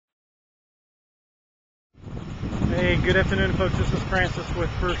Hey, good afternoon, folks. This is Francis with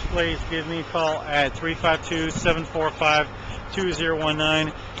First Place. Give me a call at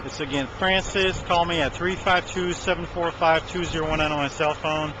 352-745-2019. It's again Francis. Call me at 352-745-2019 on my cell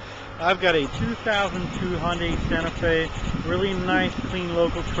phone. I've got a 2002 Hyundai Santa Fe, really nice, clean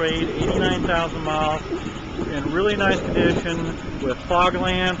local trade, 89,000 miles, in really nice condition, with fog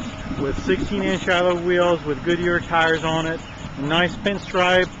lamps, with 16-inch alloy wheels, with Goodyear tires on it, nice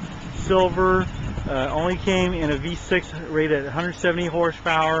pinstripe, silver. Only came in a V6 rated at 170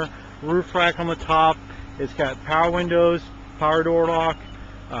 horsepower, roof rack on the top. It's got power windows, power door lock,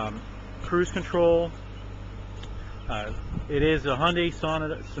 cruise control. It is a Hyundai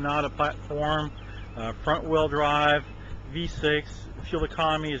Sonata platform, front wheel drive, V6. Fuel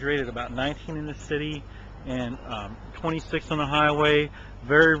economy is rated about 19 in the city and 26 on the highway.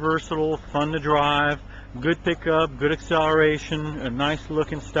 Very versatile, fun to drive, good pickup, good acceleration, a nice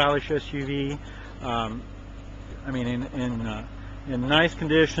looking stylish SUV. I mean in nice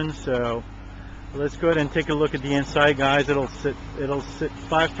condition. So let's go ahead and take a look at the inside, guys. It'll sit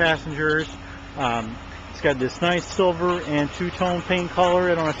 5 passengers. It's got this nice silver and two-tone paint color.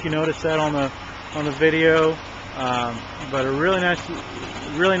 I don't know if you noticed that on the video, but a really nice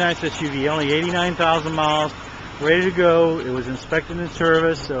SUV. Only 89,000 miles, ready to go. It was inspected and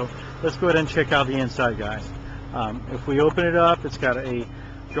serviced. So let's go ahead and check out the inside, guys. If we open it up, it's got a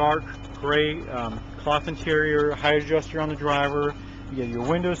dark gray cloth interior, height adjuster on the driver. You get your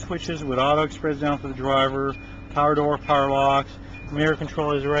window switches with auto express down for the driver, power door, power locks, mirror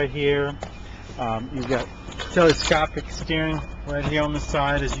control is right here. You've got telescopic steering right here on the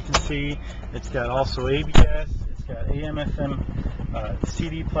side, as you can see. It's got also ABS, it's got AM/FM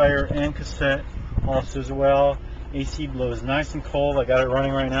CD player and cassette also as well. AC blows nice and cold. I got it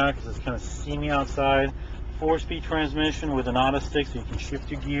running right now because it's kind of steamy outside. 4-speed transmission with an auto stick so you can shift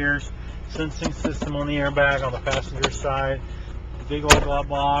your gears. Sensing system on the airbag on the passenger side. Big old glove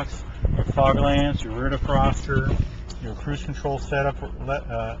box. Your fog lamps, your rear defroster, your cruise control setup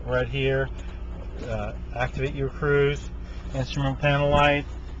right here. Activate your cruise. Instrument panel light.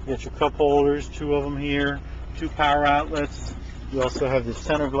 You got your cup holders, 2 of them here. 2 power outlets. You also have the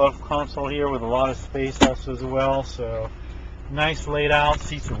center glove console here with a lot of space also as well. So nice laid out.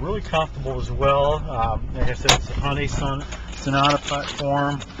 Seats are really comfortable as well. Like I said, it's a Hyundai Sonata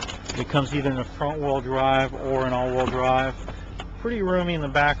platform. It comes either in a front wheel drive or an all-wheel drive. Pretty roomy in the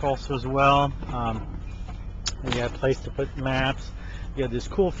back also as well. You got a place to put maps. You have this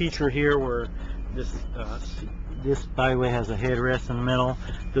cool feature here where this by the way has a headrest in the middle.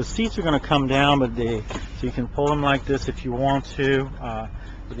 The seats are going to come down, but so you can pull them like this if you want to.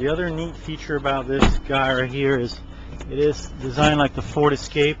 But the other neat feature about this guy right here is it is designed like the Ford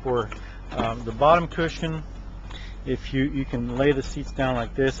Escape, where the bottom cushion, if you can lay the seats down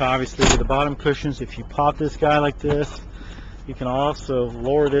like this, obviously with the bottom cushions. If you pop this guy like this, you can also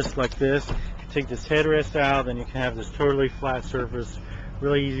lower this like this. If you take this headrest out, then you can have this totally flat surface,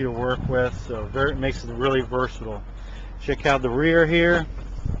 really easy to work with. So it makes it really versatile. Check out the rear here.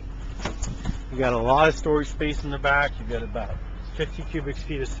 You got a lot of storage space in the back. You've got about 50 cubic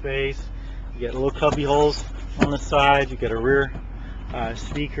feet of space. You got little cubby holes on the side. You got a rear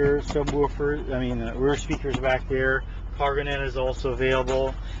speaker, subwoofer, rear speakers back there. Cargo net is also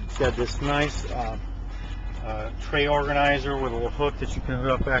available. It's got this nice tray organizer with a little hook that you can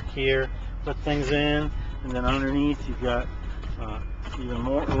hook up back here, put things in, and then underneath you've got a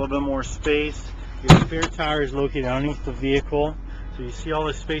little bit more space. Your spare tire is located underneath the vehicle, so you see all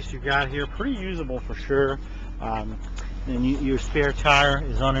the space you've got here. Pretty usable for sure. And your spare tire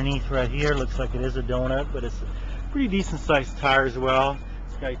is underneath right here. Looks like it is a donut, but it's a pretty decent sized tire as well.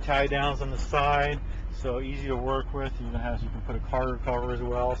 It's got tie downs on the side, so easy to work with. You can put a cargo cover as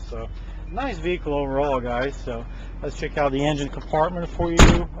well. So nice vehicle overall, guys. So let's check out the engine compartment for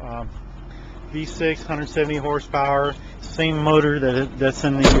you. V6, 170 horsepower, same motor that's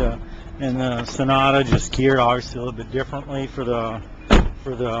in the Sonata, just geared obviously a little bit differently for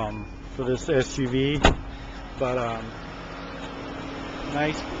this SUV. But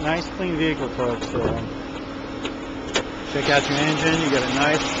nice clean vehicle, folks. So check out your engine. You got a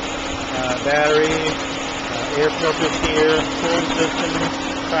nice battery, air filters here, cooling system,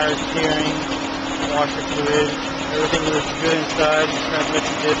 power steering, washer fluid. Everything looks good inside. Your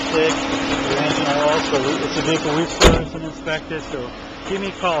transmission dipstick, your engine oil. So it's a vehicle we've serviced and inspected. So give me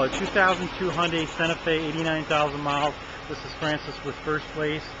a call at 2002 Hyundai Santa Fe, 89,000 miles. This is Francis with First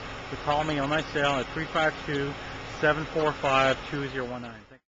Place. You call me on my cell at 352-745-2019.